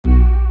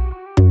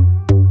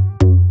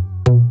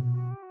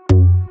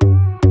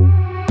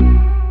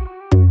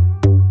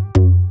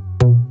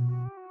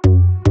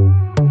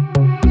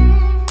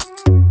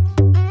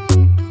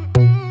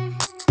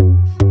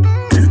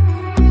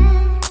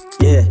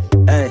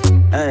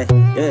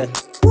yeah.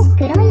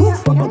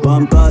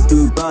 One bus,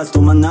 two bus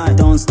to my night,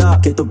 don't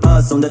stop. Get the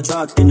bus on the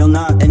truck, and you're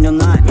not, and you're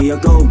not. We are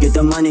go, get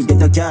the money, get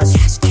the cash.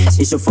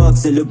 It's your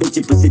fucks, little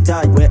bitchy pussy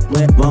tight, wet,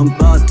 wet. One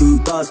bus, two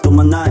bus to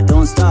my night,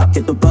 don't stop.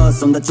 Get the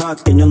bus on the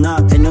truck, and you're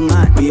not, and you're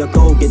not. We are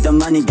go, get the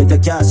money, get the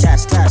cash,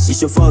 cash, cash.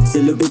 It's your fucks,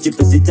 little bitchy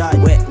pussy tight,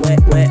 wet, wet,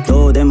 wet.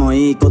 どうでも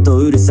いいこと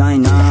うるさい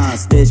な。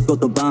ステージ言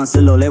葉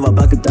する俺は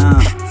爆弾。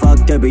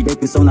Fuck every day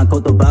クソな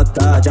ことばっ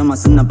か。邪魔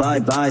すんなバ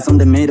イバイ、そん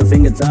でミドフィ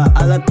ンガーザ。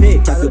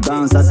RIP 着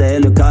弾させ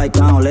る快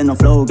感。俺の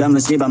フローが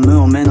蝕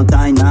むおめの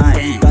体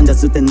内。ガンジャ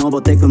吸って登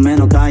ってく目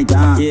の階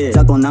段。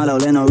雑魚なら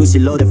俺の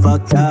後ろでファ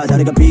ッカー。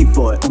誰がビー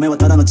ボーイ、おめは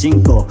ただのチ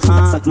ンコ。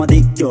佐久間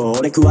立教、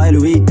俺加える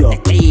ウィート。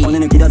骨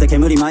抜きだぜ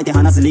煙巻いて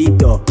離すリー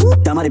ド。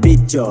黙れビ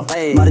ッチョ、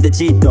まるで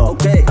チート。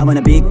危な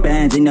いビッグ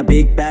バンズ、インナ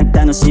ビッグバック。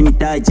楽しみ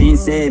たい人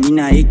生みん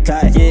な一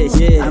回。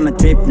I'm a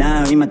trip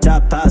now, 今ト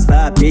ラップハウス。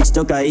バービッチ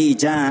とかいい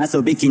じゃん、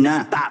遊びき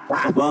な。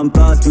One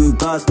bus, two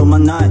bus to my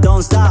night,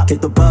 don't stop. Get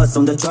the bus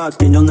on the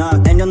truck, and you're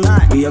not, and you're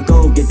not. We are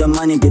go, get the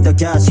money, get the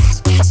cash.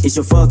 It's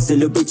your fucks,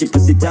 little bitchy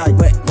pussy tight.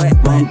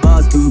 One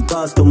bus, two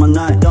bus to my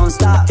night, don't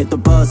stop. Get the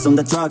bus on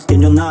the truck,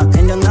 and you're not,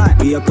 and you're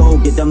not. We are go,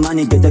 get the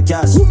money, get the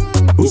cash.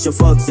 It's your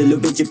fucks, little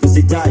bitchy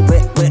pussy tight.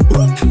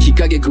 日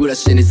陰暮ら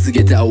しに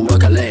告げたお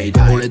別れ。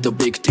俺と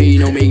ビッグ T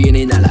の右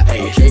になら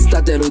A。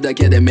立てるだ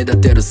けで目立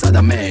てる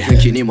定め。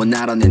気にも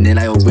ならねえ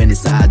狙いを上に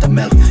定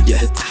める。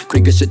繰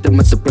り返して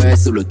またプレイ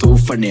するトゥー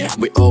ファニ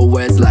ー。We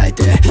always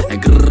like that。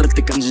グルルっ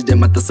て感じで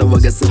また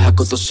騒がす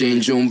箱と新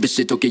準備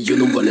しとけ You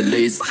know what it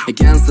is。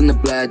キャンセルの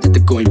プレイ出て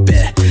こい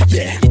べ。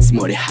いつ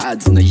もよりハ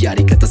ードのや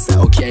り方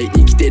さ。OK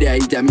生きてりゃ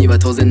痛みは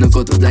当然の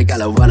ことだか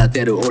ら笑っ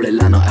てる俺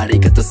らのあり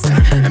方さ。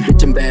ビッ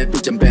チャンベービ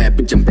ッチャンベー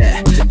ビッチャンベ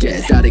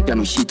ー。誰か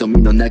の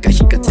瞳の中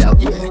光ってる。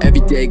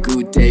Everyday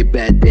good day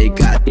bad day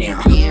goddamn。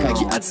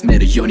かき集め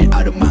るように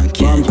あるマン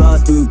キー。One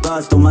bus, two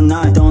bus to my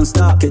night, don't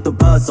stop. Get the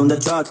bus on the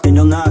truck, and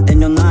you're not,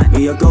 and you're not.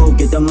 We are go,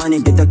 get the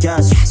money, get the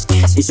cash.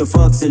 It's your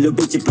fucks, little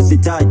bitchy pussy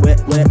tight,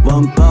 wet, wet.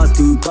 One bus,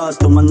 two bus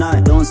to my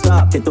night, don't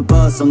stop. Get the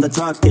bus on the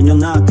truck, and you're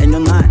not, and you're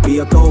not. We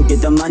are go,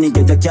 get the money,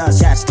 get the cash,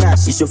 cash,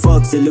 cash. It's your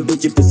fucks, little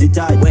bitchy pussy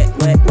tight, wet,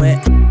 wet,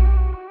 wet.